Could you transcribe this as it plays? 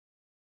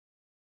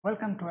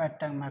Welcome to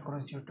AdTech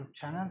Macros YouTube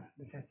channel.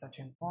 This is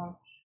Sachin Paul,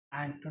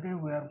 and today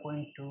we are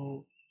going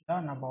to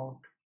learn about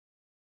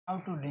how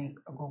to link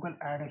a Google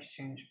Ad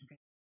Exchange with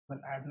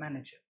Google Ad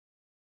Manager.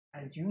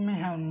 As you may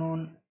have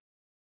known,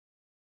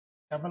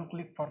 double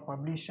click for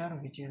publisher,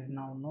 which is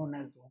now known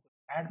as Google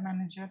Ad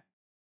Manager.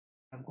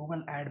 The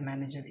Google Ad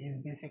Manager is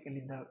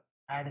basically the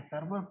ad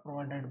server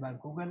provided by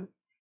Google.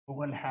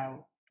 Google have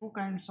two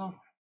kinds of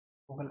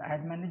Google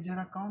Ad Manager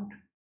account.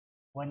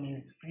 One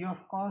is free of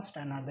cost,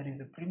 and other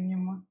is a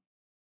premium one,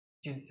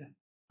 which is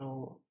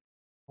so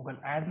Google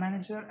Ad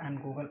Manager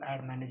and Google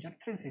Ad Manager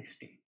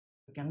 360.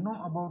 You can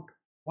know about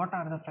what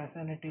are the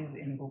facilities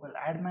in Google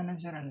Ad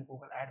Manager and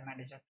Google Ad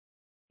Manager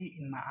 360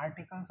 in my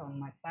articles on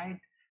my site,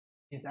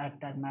 which is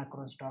at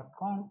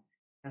tagmacros.com,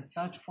 and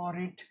search for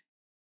it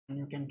and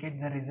you can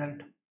get the result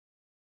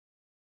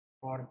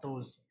for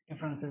those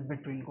differences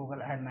between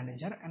Google Ad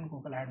Manager and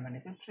Google Ad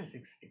Manager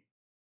 360.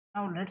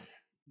 Now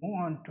let's move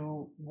on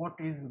to what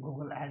is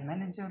Google Ad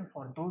Manager.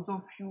 For those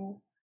of you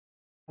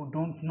who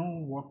don't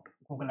know what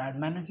Google Ad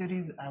Manager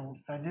is, I would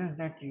suggest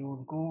that you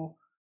would go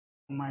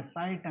to my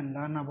site and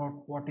learn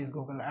about what is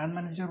Google Ad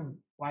Manager,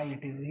 why it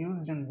is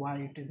used, and why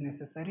it is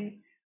necessary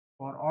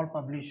for all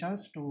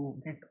publishers to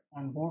get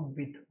on board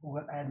with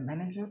Google Ad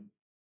Manager.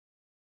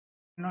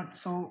 Not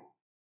so.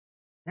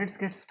 Let's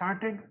get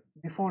started.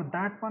 Before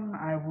that one,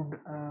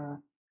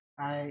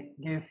 I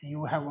guess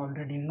you have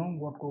already know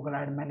what Google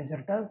Ad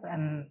Manager does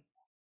and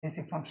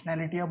basic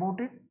functionality about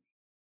it.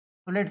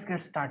 So let's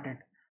get started.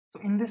 So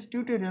in this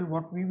tutorial,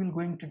 what we will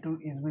going to do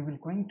is we will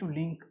going to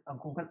link a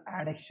Google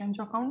Ad Exchange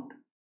account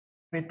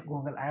with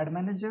Google Ad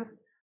Manager.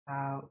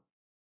 Uh,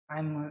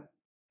 I'm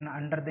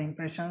under the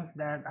impression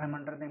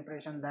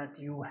that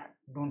you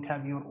don't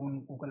have your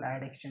own Google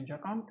Ad Exchange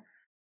account,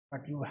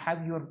 but you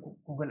have your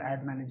Google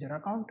Ad Manager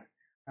account,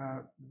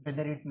 uh,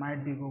 whether it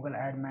might be Google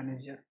Ad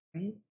Manager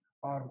free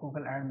or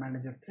Google Ad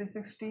Manager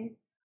 360,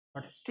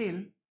 but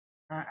still,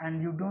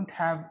 and you don't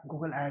have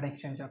Google Ad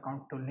Exchange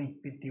account to link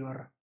with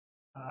your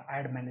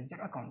Ad Manager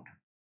account.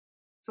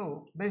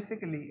 So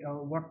basically,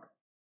 what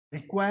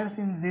requires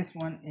in this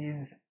one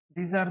is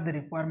these are the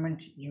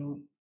requirements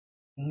you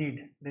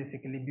need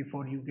basically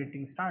before you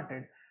getting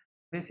started.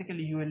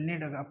 Basically, you will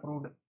need a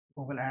approved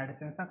Google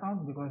AdSense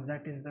account because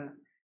that is the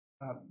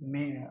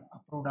main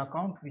approved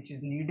account which is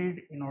needed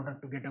in order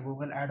to get a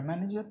Google Ad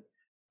Manager.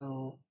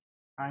 So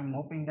I'm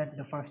hoping that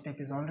the first step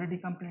is already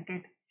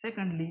completed.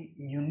 Secondly,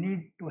 you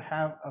need to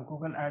have a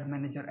Google Ad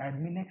Manager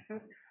admin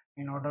access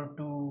in order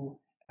to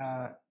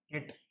uh,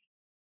 get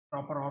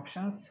proper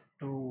options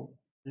to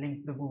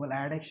link the Google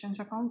Ad Exchange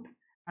account.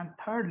 And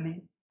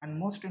thirdly, and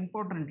most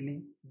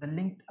importantly, the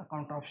linked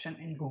account option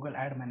in Google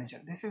Ad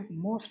Manager. This is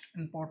most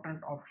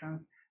important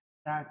options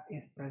that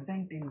is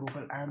present in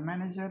Google Ad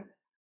Manager,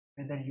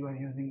 whether you are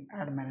using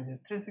Ad Manager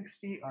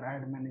 360 or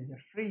Ad Manager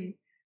free.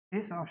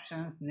 These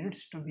options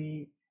needs to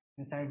be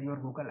inside your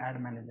Google Ad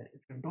Manager.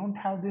 If you don't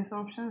have these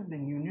options,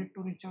 then you need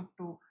to reach out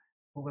to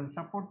Google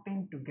support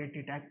team to get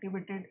it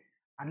activated.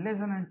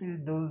 Unless and until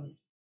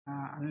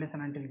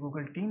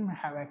Google team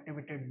have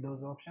activated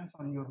those options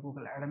on your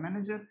Google Ad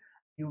Manager,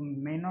 you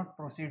may not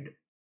proceed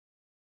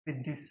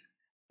with this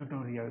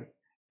tutorial.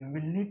 You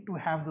will need to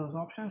have those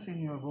options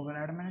in your Google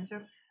Ad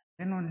Manager,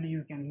 then only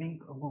you can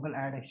link a Google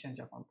Ad Exchange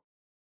account.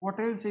 What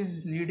else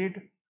is needed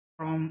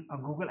from a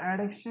Google Ad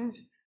Exchange?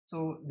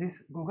 So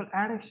this Google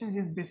Ad Exchange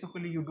is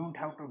basically you don't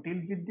have to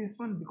deal with this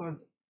one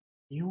because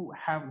you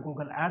have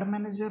Google Ad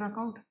Manager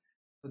account.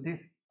 So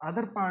this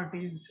other part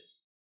is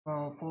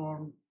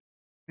for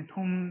with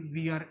whom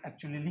we are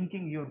actually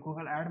linking your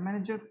Google Ad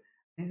Manager.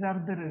 These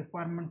are the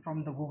requirement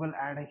from the Google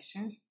Ad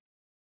Exchange.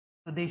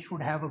 So they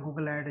should have a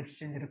Google Ad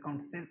Exchange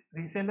account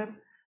reseller.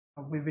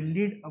 We will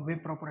need a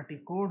web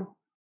property code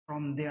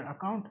from their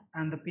account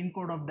and the pin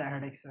code of the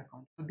AdX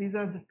account. So these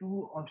are the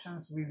two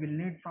options we will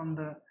need from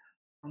the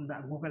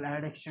Google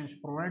Ad Exchange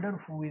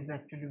provider who is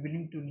actually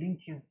willing to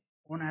link his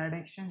own Ad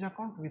Exchange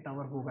account with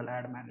our Google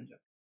Ad Manager.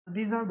 So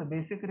these are the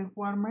basic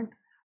requirement.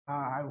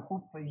 I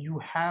hope you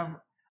have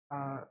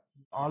uh,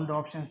 all the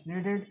options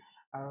needed.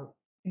 Uh,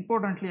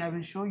 Importantly, I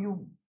will show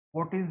you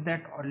what is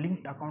that or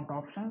linked account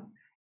options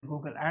in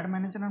Google Ad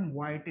Manager and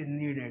why it is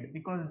needed,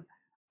 because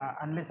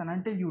unless and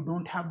until you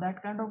don't have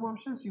that kind of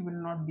options, you will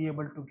not be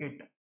able to get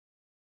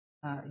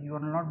you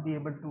will not be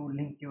able to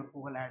link your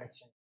Google Ad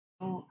Exchange.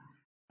 So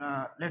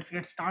let's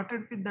get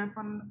started with that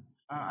one.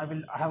 I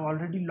have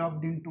already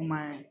logged into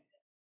my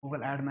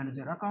Google Ad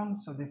Manager account.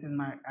 So this is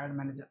my Ad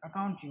Manager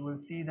account. You will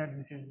see that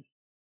this is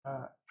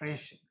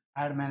fresh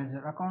Ad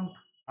Manager account.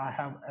 I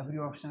have every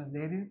options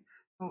there is.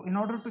 So in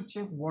order to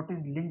check what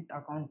is linked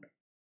account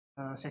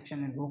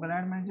section in Google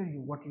Ad Manager,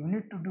 what you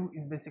need to do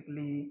is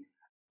basically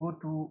go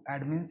to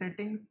admin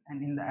settings,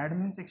 and in the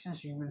admin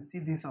sections you will see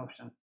these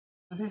options.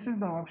 So this is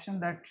the option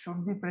that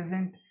should be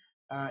present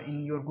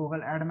in your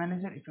Google Ad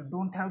Manager. If you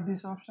don't have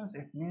these options,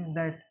 it means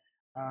that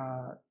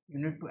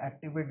you need to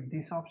activate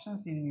these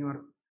options in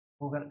your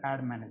Google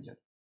Ad Manager.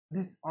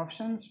 These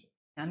options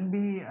can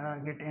be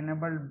get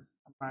enabled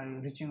by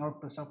reaching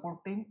out to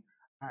support team.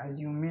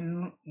 As you may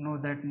know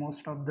that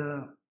most of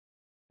the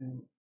mm,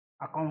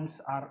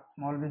 accounts are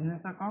small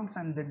business accounts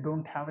and they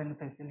don't have any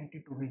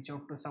facility to reach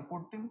out to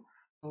support team.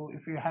 So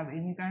if you have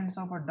any kinds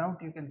of a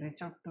doubt, you can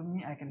reach out to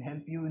me. I can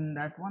help you in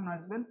that one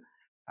as well.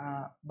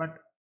 But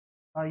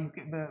you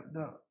can,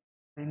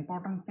 the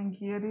important thing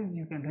here is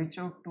you can reach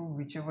out to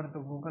whichever the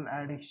Google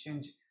Ad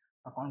Exchange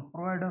account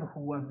provider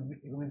who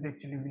is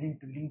actually willing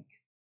to link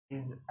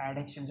his Ad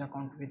Exchange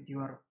account with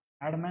your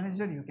ad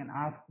manager. You can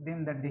ask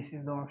them that this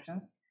is the option,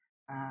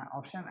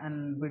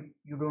 and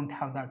you don't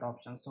have that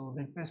option, so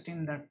request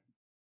him that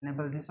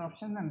enable this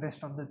option, and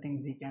rest of the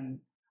things he can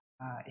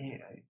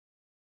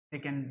they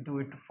can do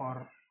it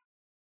for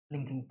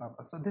linking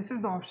purpose. So this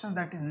is the option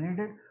that is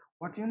needed.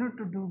 What you need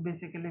to do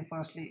basically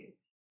firstly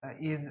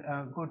is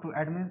go to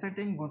admin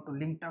setting, go to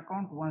linked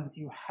account. Once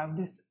you have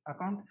this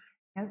account,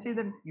 you can see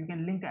that you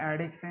can link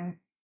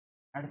AdSense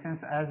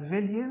as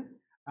well here,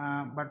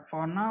 but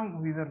for now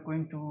we were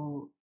going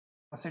to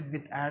proceed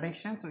with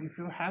AdExchange. So if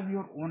you have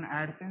your own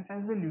AdSense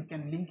as well, you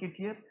can link it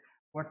here.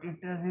 What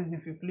it does is,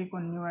 if you click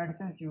on new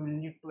AdSense, you will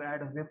need to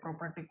add a web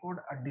property code,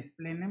 a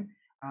display name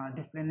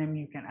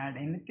you can add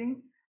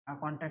anything, a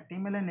contact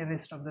email, and the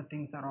rest of the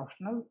things are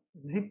optional.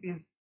 Zip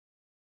is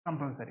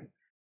compulsory.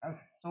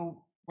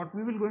 So what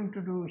we will going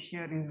to do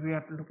here is, we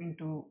are looking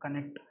to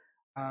connect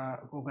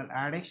Google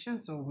Ad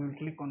Exchange. So we will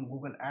click on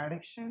Google Ad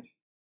Exchange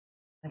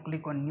and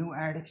click on new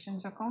Ad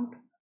Exchange account.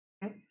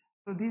 Okay,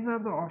 so these are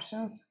the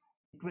options.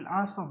 It will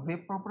ask for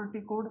web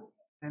property code,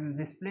 then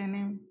display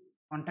name,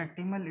 contact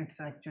email.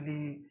 It's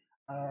actually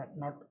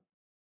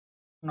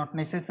not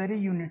necessary,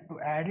 you need to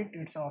add it,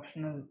 it's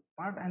optional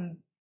part. And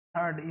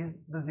third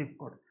is the zip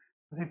code.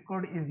 Zip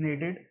code is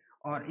needed,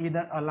 or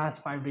either a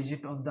last 5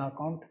 digit of the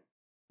account.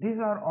 These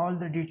are all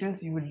the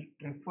details you will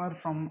require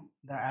from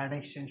the ad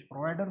exchange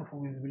provider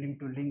who is willing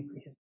to link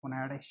his own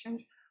ad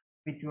exchange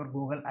with your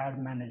Google Ad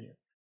Manager.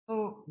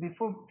 So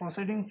before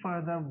proceeding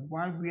further,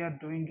 why we are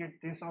doing it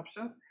these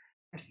options,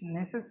 it's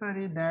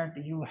necessary that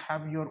you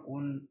have your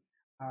own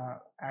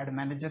ad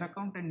manager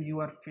account and you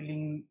are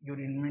filling your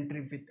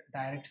inventory with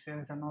direct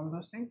sales and all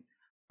those things.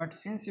 But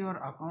since your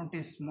account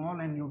is small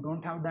and you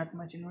don't have that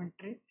much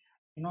inventory,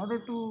 in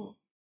order to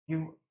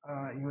give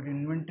your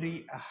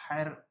inventory a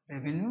higher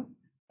revenue,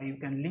 you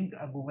can link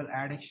a Google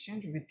Ad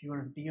Exchange with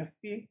your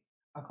DFP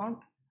account,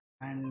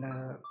 and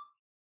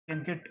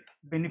can get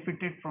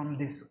benefited from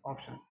these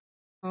options.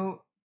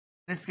 So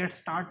let's get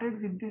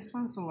started with this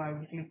one. So I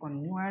will click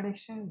on new Ad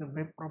Exchange. The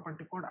web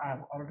property code I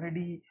have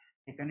already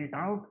taken it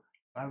out.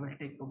 I will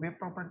take the web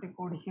property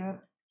code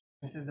here.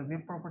 This is the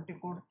web property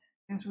code.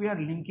 Since we are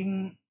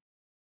linking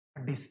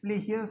a display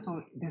here,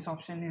 so this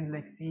option is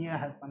like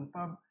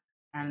ca-pub,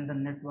 and the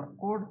network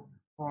code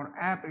for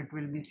app, it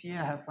will be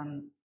ca-pub-app,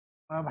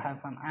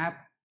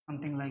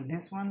 something like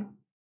this one.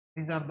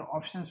 These are the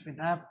options with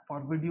app.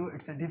 For video,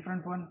 it's a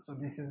different one, so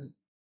this is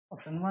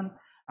option 1.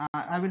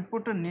 I will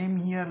put a name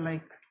here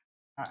like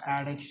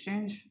Ad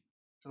Exchange.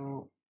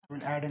 So I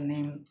will add a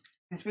name.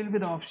 This will be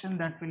the option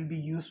that will be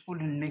useful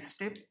in next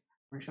step.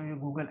 Will show you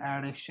Google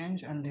Ad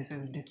Exchange, and this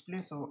is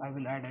display, so I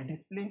will add a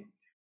display.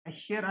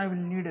 Here I will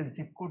need a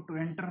zip code to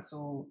enter,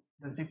 so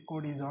the zip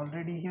code is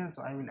already here,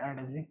 so I will add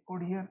a zip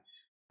code here.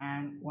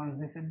 And once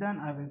this is done,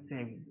 I will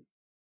save this.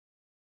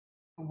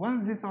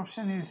 Once this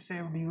option is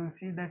saved, you will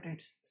see that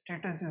its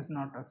status is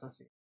not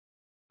associated.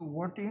 So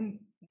what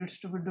needs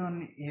to be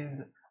done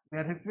is, we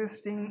are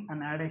requesting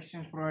an ad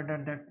exchange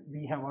provider that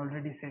we have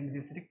already sent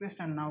this request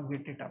and now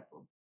get it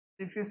approved.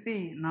 If you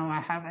see, now I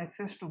have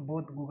access to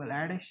both Google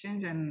Ad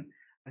Exchange and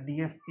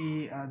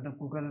DFP, the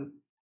Google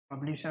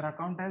publisher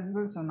account as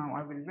well. So now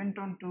I will went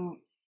on to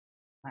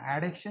my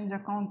Ad Exchange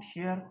account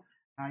here.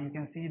 You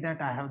can see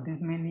that I have this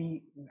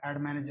many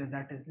ad manager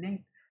that is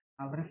linked.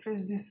 Now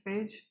refresh this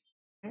page.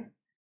 Okay,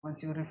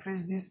 once you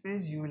refresh this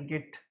page, you will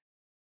get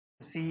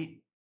to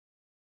see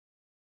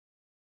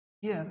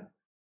here.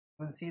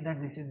 We'll see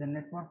that this is the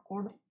network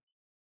code,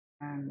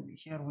 and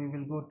here we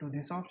will go to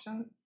this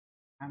option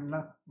and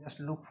just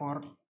look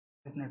for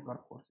this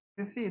network code.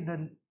 You see that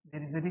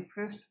there is a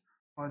request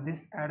for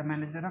this ad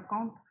manager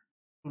account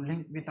to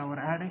link with our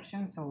ad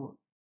action. So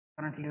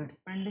currently it's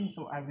pending,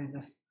 so I will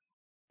just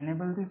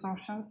enable these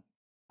options.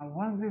 Now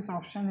once this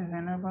option is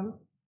enabled,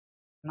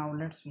 now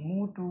let's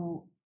move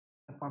to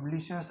the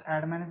publisher's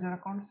ad manager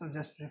account. So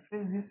just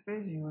refresh this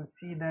page, you will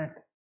see that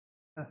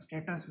the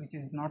status which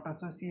is not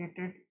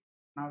associated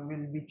now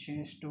will be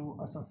changed to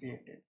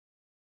associated.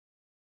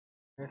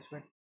 Let's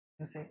wait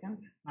 2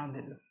 seconds. Now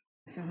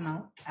this is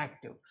now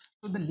active.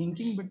 So the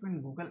linking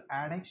between Google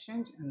Ad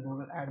Exchange and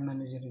Google Ad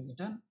Manager is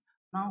done.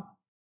 Now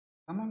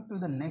coming to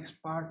the next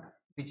part,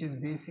 which is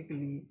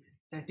basically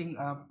setting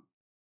up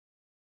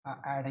a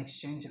Ad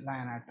Exchange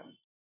line item.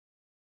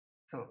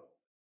 So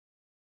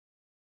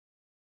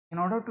in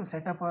order to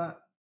set up a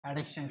Ad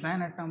Exchange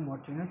line item,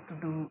 what you need to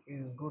do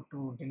is go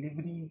to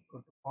delivery, go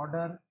to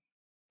order.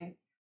 Okay,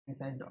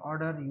 inside the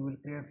order you will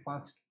create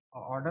first a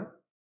order.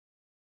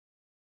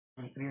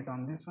 I will create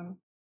on this one.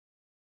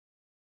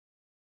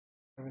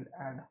 I will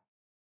add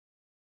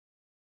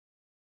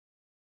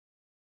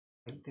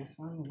like this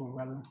one,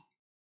 Google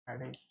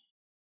AdX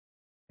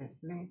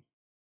display.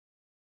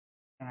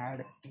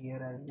 add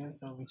here as well.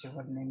 So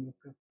whichever name you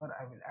prefer,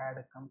 I will add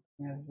a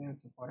company as well.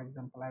 So for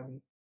example, I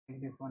will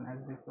take this one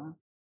as this one,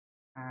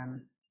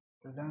 and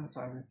it's done.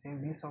 So I will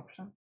save this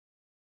option.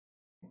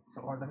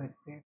 So order is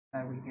created.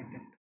 I will get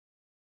it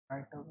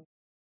right away.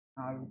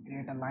 Now I will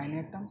create a line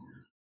item.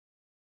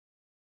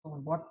 So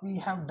what we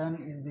have done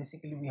is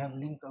basically we have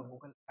linked a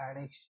Google Ad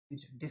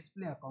Exchange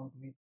display account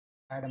with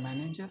Ad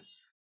Manager.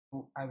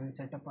 So I will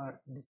set up a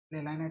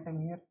display line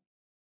item here.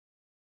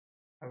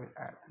 I will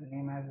add a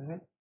name as well.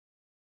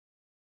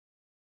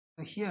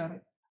 So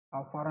here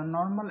for a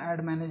normal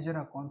Ad Manager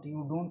account,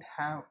 you don't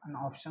have an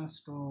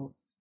options to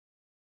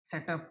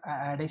set up a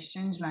Ad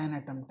Exchange line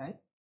item type,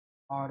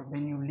 or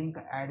when you link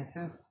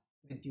AdSense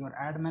with your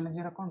Ad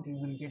Manager account, you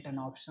will get an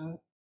option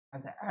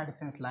as an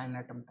AdSense line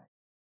item type.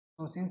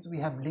 So since we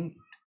have linked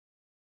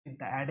with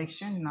the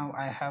AdExchange, now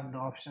I have the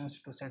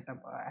options to set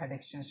up a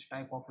AdExchange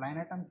type of line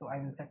item. So I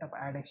will set up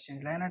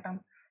AdExchange line item.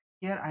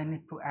 Here I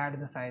need to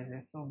add the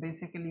sizes. So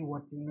basically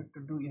what you need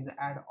to do is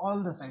add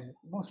all the sizes,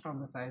 most of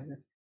the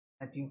sizes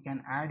that you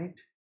can add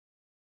it.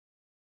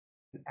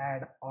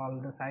 Add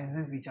all the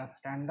sizes which are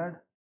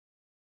standard.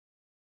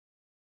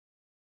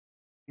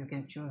 You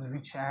can choose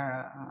which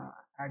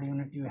ad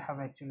unit you have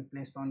actually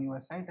placed on your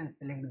site and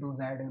select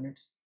those ad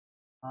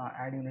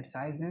unit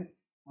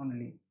sizes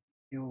only.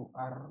 You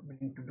are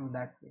willing to do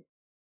that way,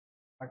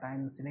 but I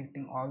am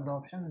selecting all the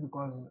options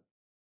because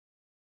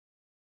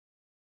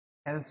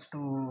helps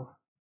to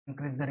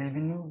increase the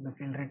revenue. The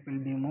fill rate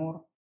will be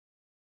more.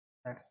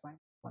 That's fine.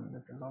 Well,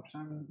 this is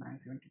option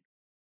 972,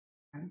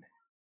 and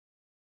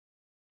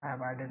I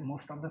have added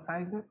most of the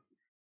sizes.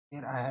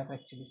 Here I have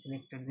actually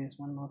selected this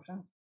one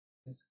options.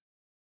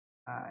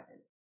 uh,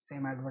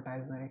 Same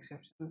advertiser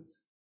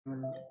exceptions. You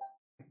will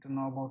get to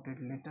know about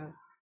it later.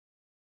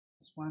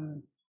 This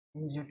one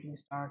immediately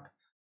start.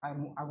 I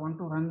want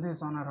to run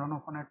this on a run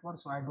of a network,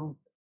 so I don't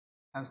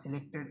have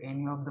selected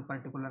any of the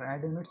particular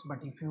ad units. But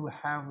if you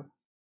have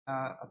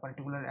a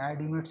particular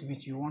ad units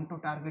which you want to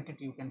target it,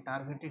 you can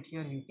target it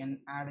here. You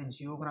can add a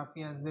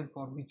geography as well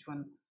for which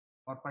one,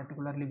 or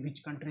particularly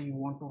which country you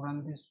want to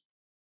run this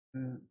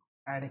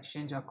ad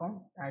exchange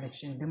account, ad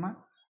exchange demand,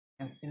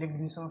 and select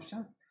these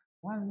options.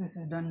 Once this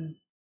is done,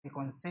 click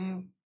on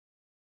save.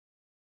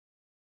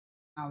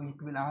 Now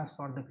it will ask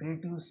for the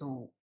creative,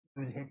 so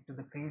we will head to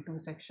the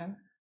creative section.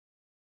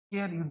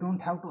 Here you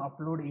don't have to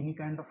upload any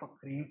kind of a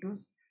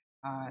creatives.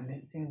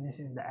 Since this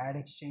is the ad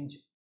exchange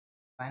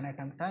line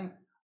item type,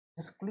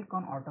 just click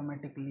on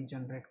automatically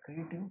generate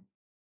creative,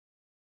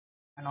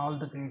 and all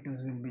the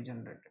creatives will be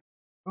generated.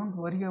 Don't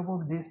worry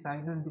about these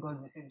sizes because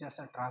this is just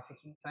a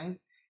trafficking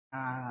size.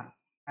 uh,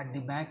 at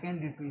the back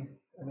end, it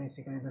is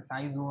basically the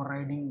size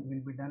overriding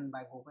will be done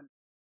by Google.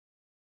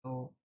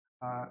 So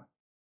uh,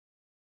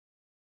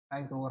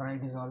 size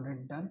override is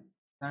already done.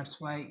 That's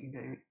why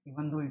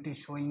even though it is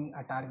showing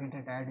a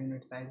targeted ad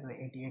unit size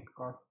 88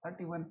 cross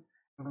 31,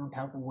 you don't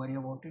have to worry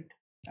about it.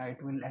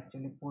 It will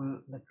actually pull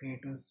the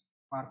creatives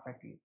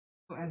perfectly.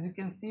 So as you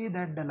can see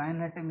that the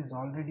line item is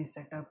already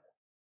set up.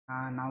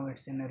 Now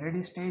it's in a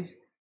ready stage.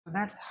 So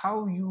that's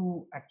how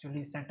you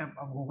actually set up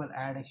a Google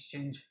Ad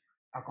Exchange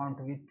account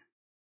with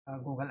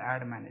Google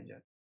Ad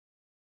Manager.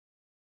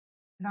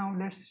 Now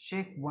let's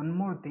check one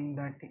more thing,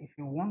 that if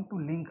you want to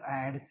link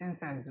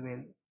AdSense as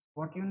well,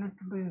 what you need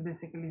to do is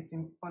basically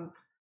simple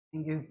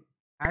thing is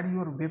add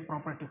your web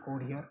property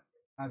code here.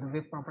 The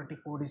web property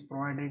code is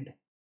provided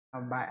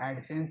by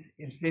AdSense.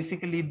 It's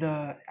basically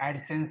the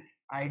AdSense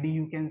ID,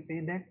 you can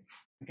say that.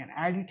 You can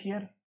add it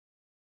here,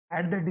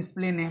 add the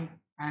display name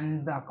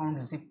and the account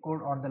zip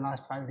code or the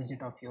last 5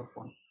 digit of your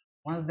phone.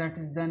 Once that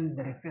is done,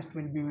 the request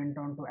will be went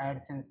on to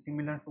AdSense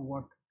similar to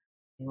what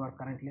you are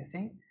currently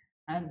seeing.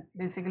 And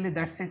basically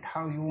that's it,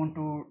 how you want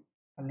to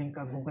link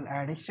a Google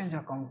Ad Exchange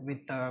account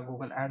with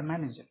Google Ad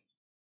Manager.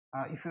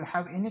 If you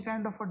have any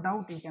kind of a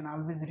doubt, you can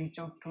always reach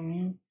out to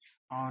me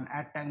on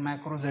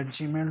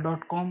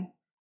adtagmacros@gmail.com.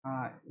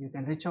 You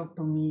can reach out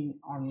to me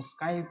on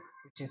Skype,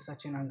 which is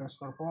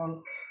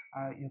Sachin_Paul.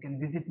 You can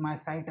visit my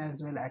site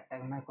as well at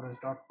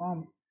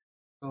tagmacros.com.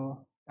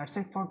 So that's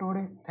it for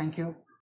today. Thank you.